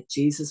instrument that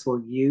Jesus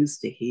will use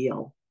to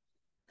heal.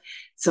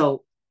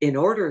 So in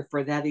order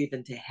for that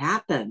even to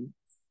happen,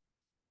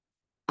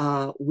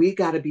 we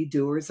got to be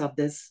doers of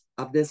this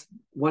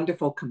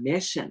wonderful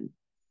commission,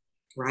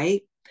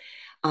 right?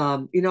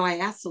 I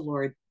asked the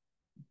Lord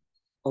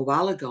a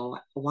while ago,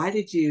 why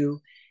did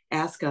you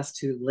ask us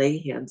to lay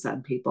hands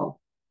on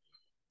people?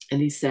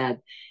 And he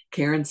said,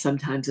 Karen,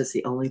 sometimes it's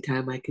the only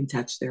time I can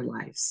touch their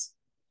lives.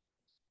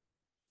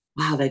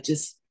 Wow, that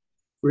just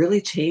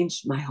really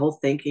changed my whole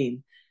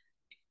thinking,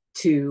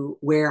 to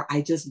where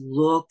I just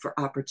look for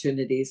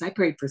opportunities. I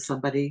prayed for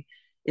somebody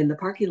in the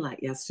parking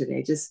lot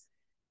yesterday. Just,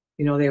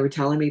 they were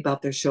telling me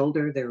about their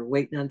shoulder. They were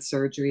waiting on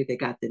surgery. They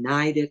got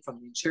denied it from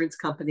the insurance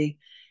company.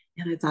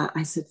 And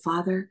I said,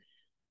 Father,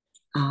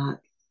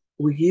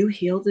 will you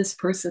heal this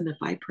person if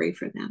I pray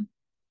for them?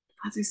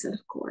 Father said,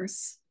 of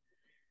course.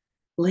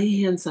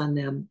 Lay hands on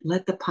them.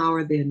 Let the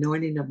power, the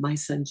anointing of my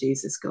son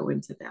Jesus go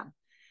into them.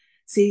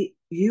 See,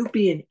 you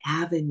be an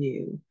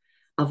avenue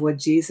of what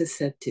Jesus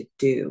said to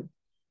do.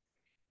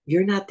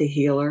 You're not the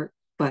healer,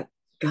 but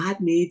God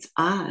needs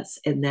us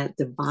in that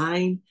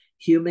divine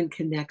human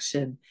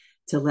connection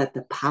to let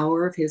the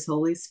power of his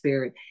Holy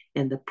Spirit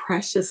and the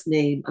precious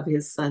name of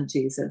his son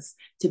Jesus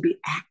to be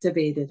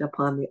activated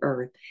upon the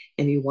earth.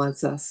 And he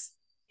wants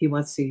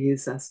to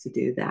use us to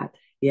do that.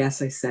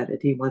 Yes, I said it.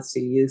 He wants to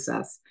use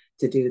us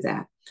to do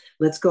that.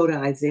 Let's go to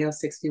Isaiah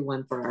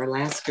 61 for our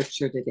last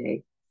scripture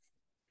today.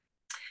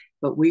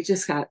 But we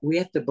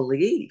have to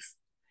believe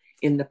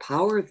in the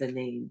power of the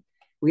name.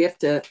 We have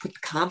to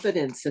put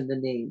confidence in the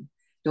name.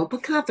 Don't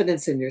put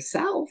confidence in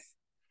yourself,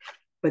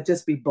 but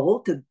just be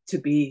bold to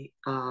be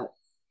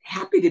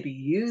happy to be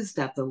used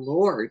of the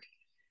Lord,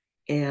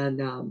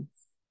 and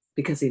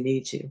because he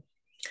needs you.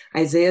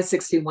 Isaiah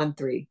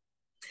 61:3.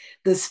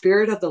 The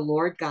Spirit of the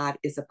Lord God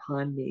is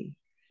upon me,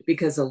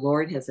 because the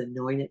Lord has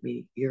anointed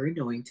me. You're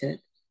anointed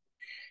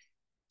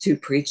to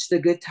preach the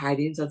good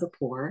tidings of the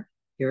poor.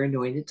 You're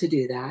anointed to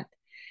do that.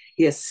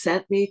 He has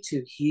sent me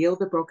to heal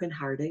the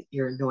brokenhearted.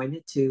 You're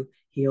anointed to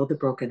heal the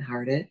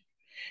brokenhearted,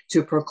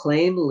 to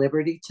proclaim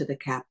liberty to the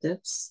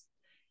captives,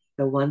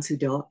 the ones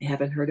who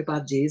haven't heard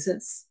about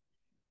Jesus.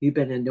 You've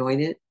been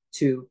anointed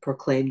to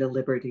proclaim the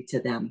liberty to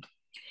them,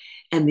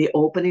 and the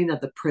opening of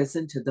the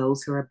prison to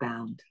those who are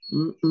bound.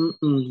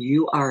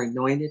 You are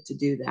anointed to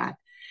do that,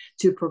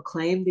 to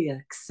proclaim the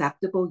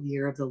acceptable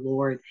year of the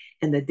Lord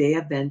and the day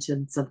of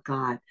vengeance of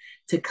God,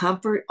 to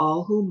comfort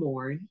all who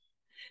mourn,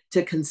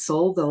 to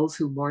console those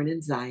who mourn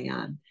in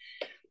Zion,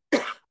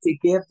 to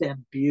give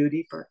them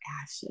beauty for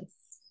ashes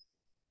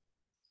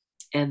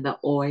and the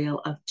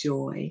oil of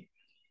joy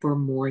for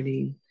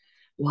mourning.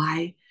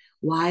 Why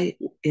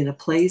in a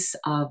place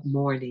of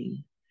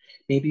mourning?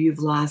 Maybe you've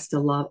lost a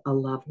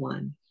loved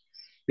one.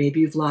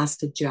 Maybe you've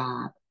lost a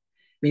job.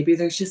 Maybe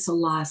there's just a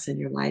loss in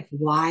your life.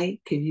 Why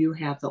can you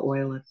have the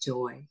oil of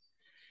joy?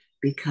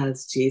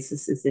 Because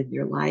Jesus is in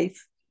your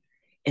life,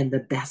 and the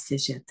best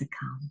is yet to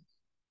come.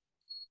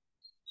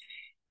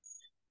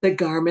 The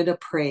garment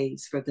of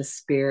praise for the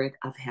spirit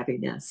of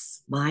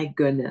heaviness. My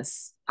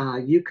goodness,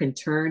 you can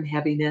turn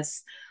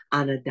heaviness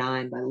on a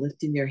dime by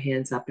lifting your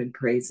hands up and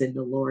praising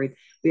the Lord.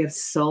 We have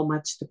so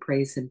much to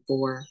praise him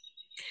for.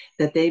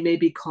 that they may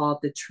be called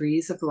the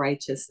trees of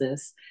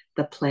righteousness,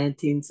 the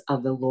plantings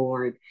of the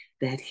Lord,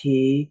 that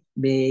he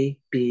may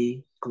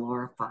be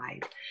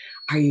glorified.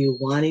 Are you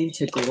wanting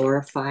to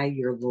glorify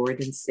your Lord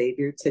and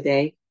Savior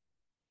today?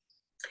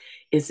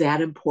 Is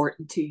that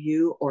important to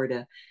you, or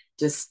to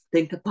just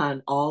think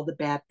upon all the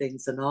bad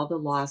things and all the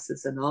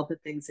losses and all the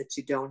things that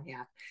you don't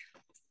have?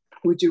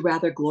 Would you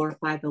rather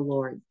glorify the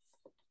Lord?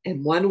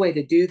 And one way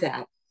to do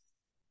that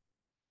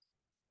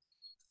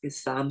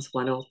is Psalms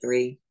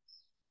 103.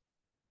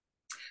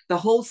 The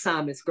whole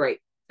psalm is great.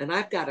 And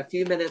I've got a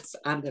few minutes.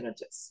 I'm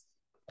just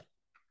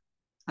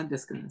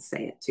going to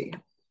say it to you.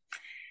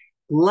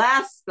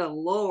 Bless the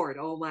Lord,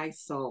 O my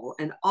soul,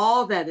 and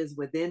all that is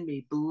within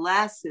me.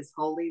 Bless his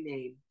holy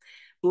name.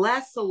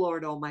 Bless the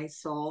Lord, O my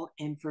soul,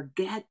 and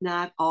forget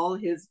not all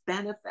his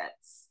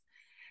benefits,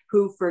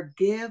 who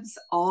forgives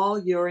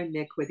all your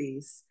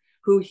iniquities,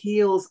 who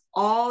heals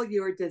all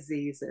your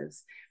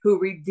diseases, who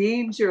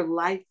redeems your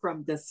life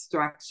from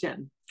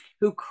destruction,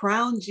 who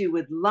crowns you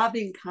with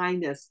loving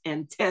kindness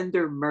and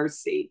tender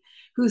mercy,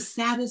 who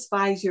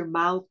satisfies your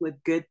mouth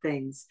with good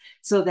things,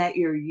 so that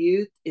your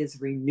youth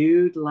is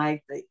renewed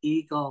like the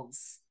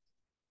eagles.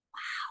 Wow.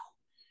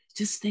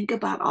 Just think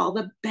about all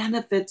the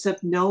benefits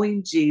of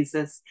knowing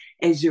Jesus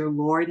as your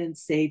Lord and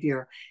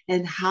Savior,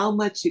 and how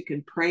much you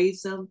can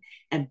praise him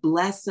and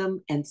bless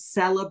him and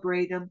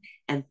celebrate him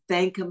and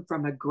thank him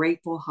from a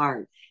grateful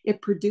heart.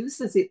 It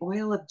produces the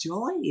oil of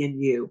joy in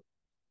you.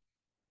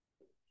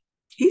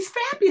 He's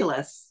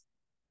fabulous.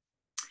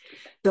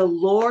 The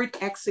Lord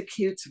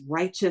executes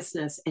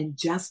righteousness and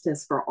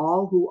justice for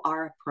all who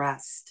are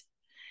oppressed.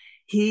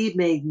 He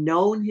made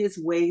known his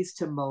ways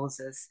to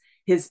Moses,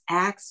 his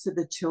acts to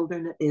the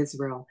children of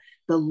Israel.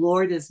 The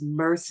Lord is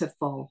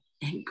merciful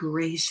and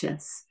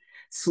gracious,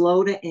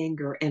 slow to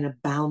anger and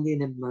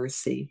abounding in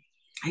mercy.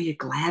 Are you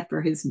glad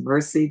for his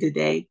mercy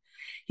today?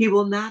 He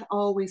will not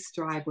always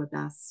strive with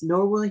us,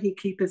 nor will he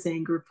keep his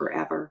anger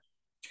forever.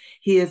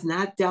 He has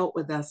not dealt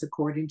with us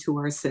according to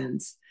our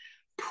sins.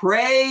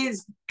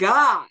 Praise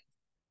God.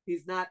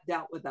 He's not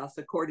dealt with us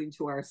according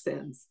to our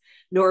sins,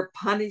 nor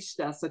punished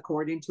us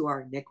according to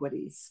our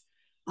iniquities.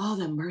 Oh,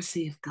 the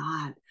mercy of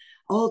God.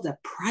 Oh, the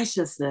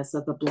preciousness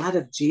of the blood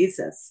of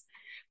Jesus.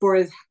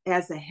 For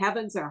as the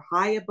heavens are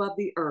high above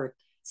the earth,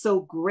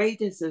 so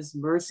great is his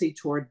mercy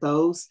toward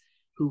those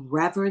who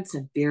reverence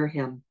and fear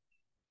him.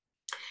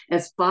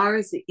 As far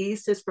as the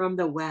east is from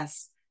the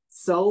west,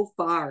 so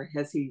far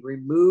has he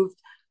removed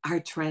our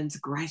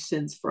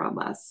transgressions from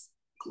us.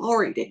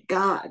 Glory to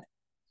God.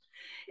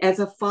 As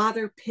a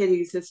father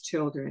pities his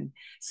children,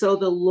 so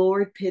the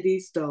Lord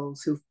pities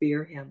those who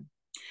fear him.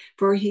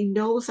 For he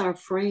knows our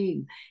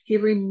frame. He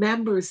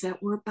remembers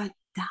that we're but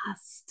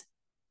dust.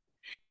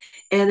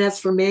 And as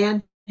for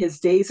man, his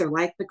days are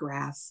like the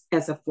grass,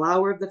 as a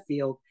flower of the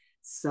field,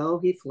 so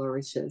he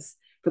flourishes.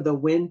 For the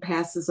wind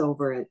passes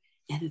over it,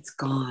 and it's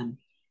gone.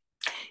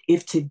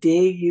 If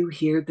today you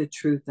hear the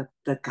truth of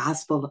the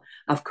gospel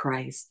of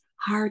Christ,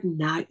 harden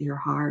not your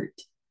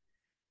heart.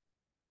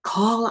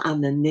 Call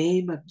on the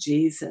name of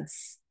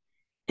Jesus.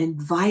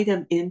 Invite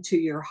him into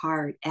your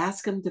heart.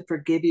 Ask him to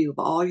forgive you of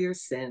all your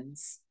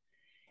sins.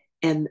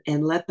 And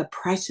let the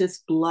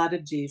precious blood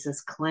of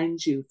Jesus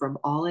cleanse you from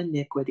all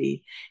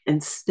iniquity,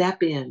 and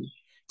step in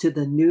to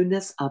the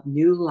newness of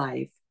new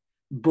life,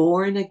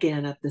 born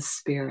again of the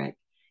Spirit,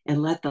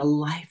 and let the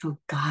life of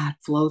God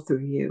flow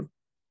through you.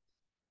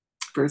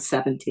 Verse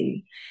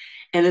 17.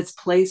 And its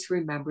place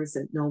remembers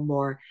it no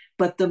more.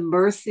 But the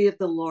mercy of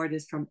the Lord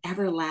is from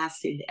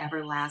everlasting to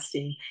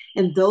everlasting,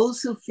 and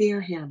those who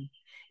fear him,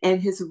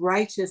 and his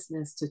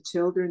righteousness to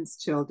children's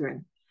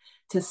children,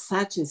 to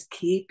such as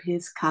keep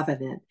his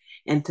covenant,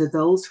 and to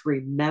those who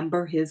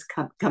remember his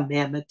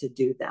commandment to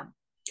do them.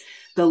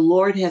 The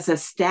Lord has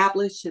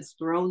established his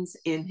thrones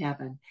in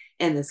heaven,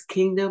 and his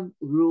kingdom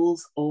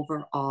rules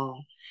over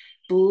all.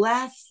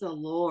 Bless the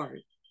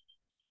Lord,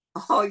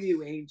 all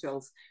you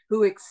angels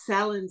who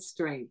excel in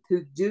strength,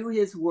 who do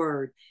his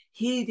word,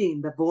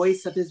 heeding the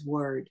voice of his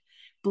word.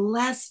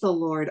 Bless the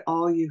Lord,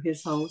 all you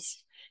his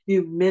hosts,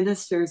 you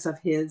ministers of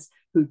his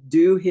who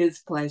do his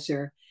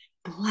pleasure.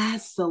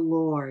 Bless the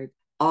Lord,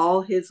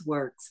 all his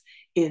works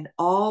in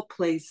all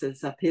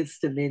places of his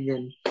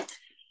dominion.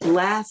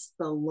 Bless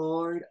the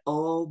Lord,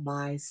 O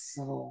my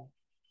soul,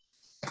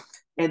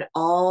 and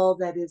all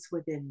that is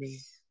within me.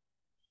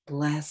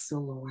 Bless the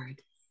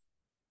Lord.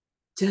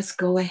 Just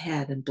go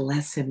ahead and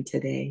bless him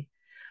today.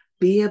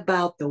 Be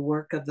about the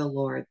work of the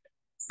Lord.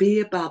 Be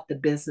about the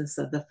business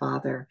of the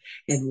Father.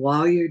 And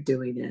while you're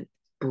doing it,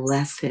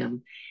 bless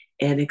him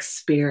and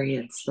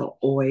experience the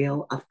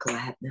oil of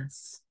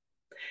gladness.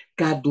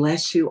 God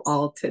bless you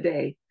all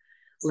today.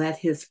 Let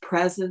his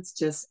presence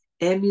just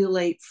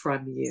emulate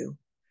from you,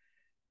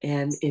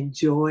 and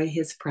enjoy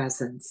his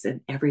presence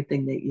in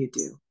everything that you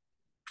do.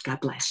 God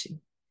bless you.